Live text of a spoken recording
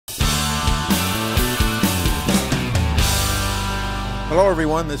Hello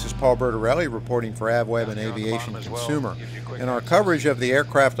everyone, this is Paul Bertorelli reporting for AVweb and Aviation Consumer. In our coverage of the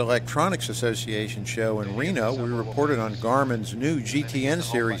Aircraft Electronics Association show in Reno, we reported on Garmin's new GTN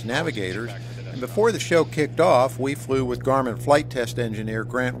series navigators, and before the show kicked off, we flew with Garmin flight test engineer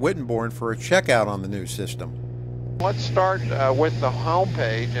Grant Wittenborn for a checkout on the new system. Let's start with the home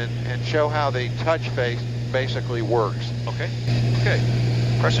page and show how the touch face basically works. Okay.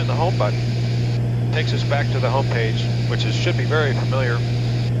 Pressing the home button takes us back to the home page, which should be very familiar,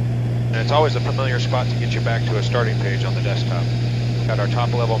 and it's always a familiar spot to get you back to a starting page on the desktop. Got our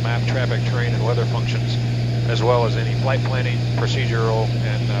top level map, traffic, terrain, and weather functions, as well as any flight planning, procedural,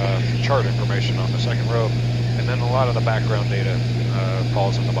 and chart information on the second row, and then a lot of the background data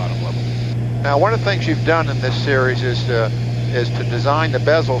falls in the bottom level. Now, one of the things you've done in this series is to design the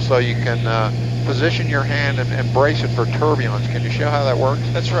bezel so you can position your hand and brace it for turbulence. Can you show how that works?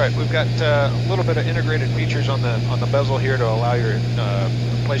 That's right. We've got a little bit of integrated features on the bezel here to allow your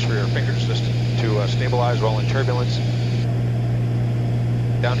place for your fingers just to stabilize while in turbulence.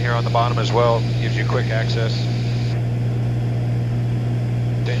 Down here on the bottom as well gives you quick access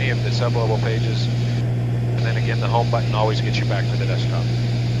to any of the sub-level pages. And then again, the home button always gets you back to the desktop.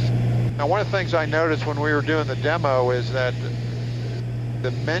 Now, one of the things I noticed when we were doing the demo is that the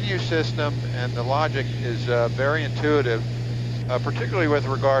menu system and the logic is very intuitive, particularly with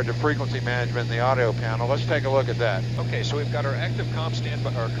regard to frequency management in the audio panel. Let's take a look at that. Okay, so we've got our active comm standby,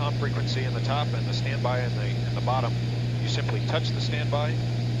 or comm frequency in the top, and the standby in the bottom. You simply touch the standby,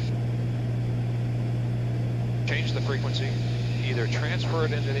 change the frequency, either transfer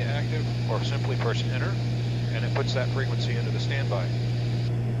it into the active or simply press enter, and it puts that frequency into the standby.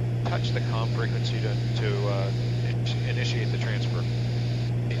 Touch the comm frequency to initiate the transfer.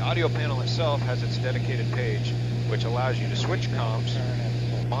 The audio panel itself has its dedicated page, which allows you to switch comms,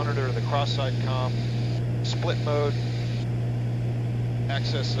 monitor the cross-site comm, split mode,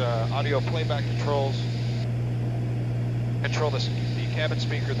 access audio playback controls, control the cabin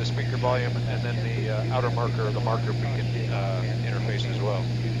speaker, the speaker volume, and then the outer marker, the marker beacon interface as well.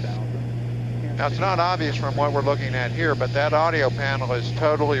 Now, it's not obvious from what we're looking at here, but that audio panel is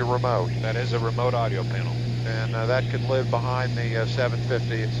totally remote. That is a remote audio panel. And that could live behind the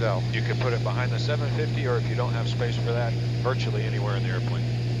 750 itself. You could put it behind the 750, or if you don't have space for that, virtually anywhere in the airplane.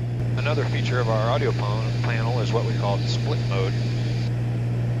 Another feature of our audio panel is what we call split mode.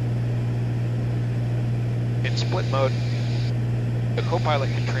 In split mode, the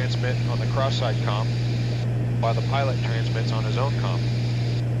co-pilot can transmit on the cross-site comm, while the pilot transmits on his own comm.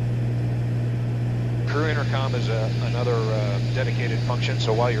 Crew intercom is another dedicated function,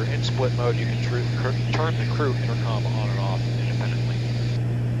 so while you're in split mode, you can turn the crew intercom on and off independently.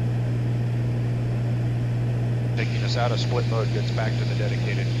 Taking us out of split mode gets back to the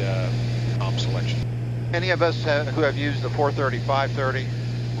dedicated comm selection. Any of us who have used the 430, 530,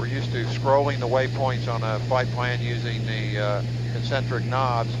 we're used to scrolling the waypoints on a flight plan using the concentric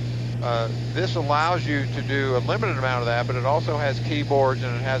knobs. This allows you to do a limited amount of that, but it also has keyboards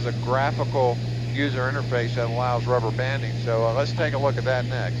and it has a graphical user interface that allows rubber banding. So let's take a look at that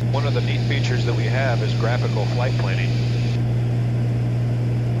next. One of the neat features that we have is graphical flight planning,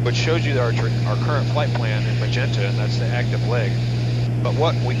 which shows you our current flight plan in magenta, and that's the active leg. But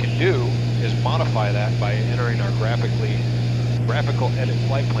what we can do is modify that by entering our graphical edit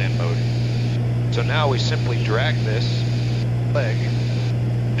flight plan mode. So now we simply drag this leg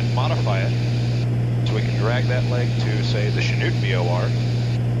and modify it. So we can drag that leg to, say, the Chinook VOR,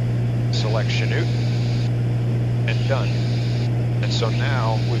 select Chinook, and done. And so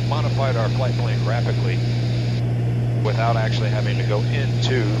now we've modified our flight plan graphically without actually having to go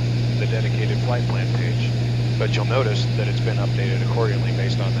into the dedicated flight plan page. But you'll notice that it's been updated accordingly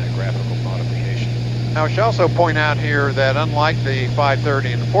based on that graphical modification. Now, I should also point out here that unlike the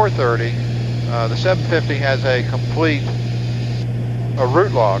 530 and the 430, the 750 has a complete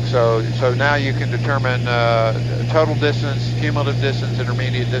route log. So now you can determine total distance, cumulative distance,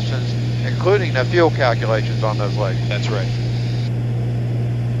 intermediate distance, including fuel calculations on those legs. That's right.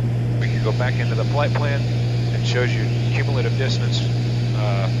 We can go back into the flight plan. It shows you cumulative distance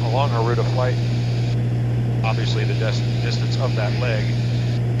along our route of flight. Obviously the distance of that leg,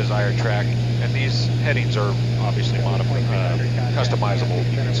 desired track, and these headings are obviously customizable.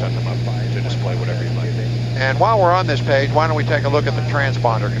 You can set them up to display whatever you like. And while we're on this page, why don't we take a look at the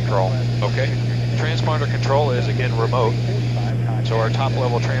transponder control? Okay. Transponder control is, again, remote. So our top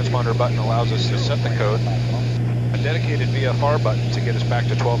level transponder button allows us to set the code, a dedicated VFR button to get us back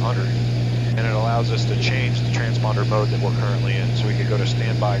to 1200, and it allows us to change the transponder mode that we're currently in. So we could go to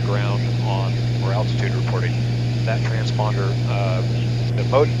standby, ground, on, or altitude reporting. That transponder, the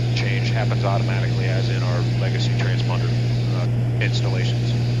mode change happens automatically as in our legacy transponder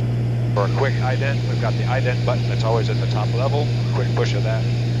installations. For a quick ident, we've got the ident button that's always at the top level. A quick push of that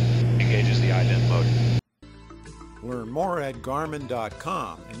engages the ident mode. Learn more at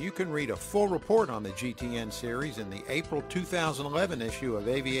Garmin.com, and you can read a full report on the GTN series in the April 2011 issue of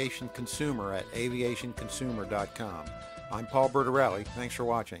Aviation Consumer at aviationconsumer.com. I'm Paul Bertorelli. Thanks for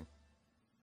watching.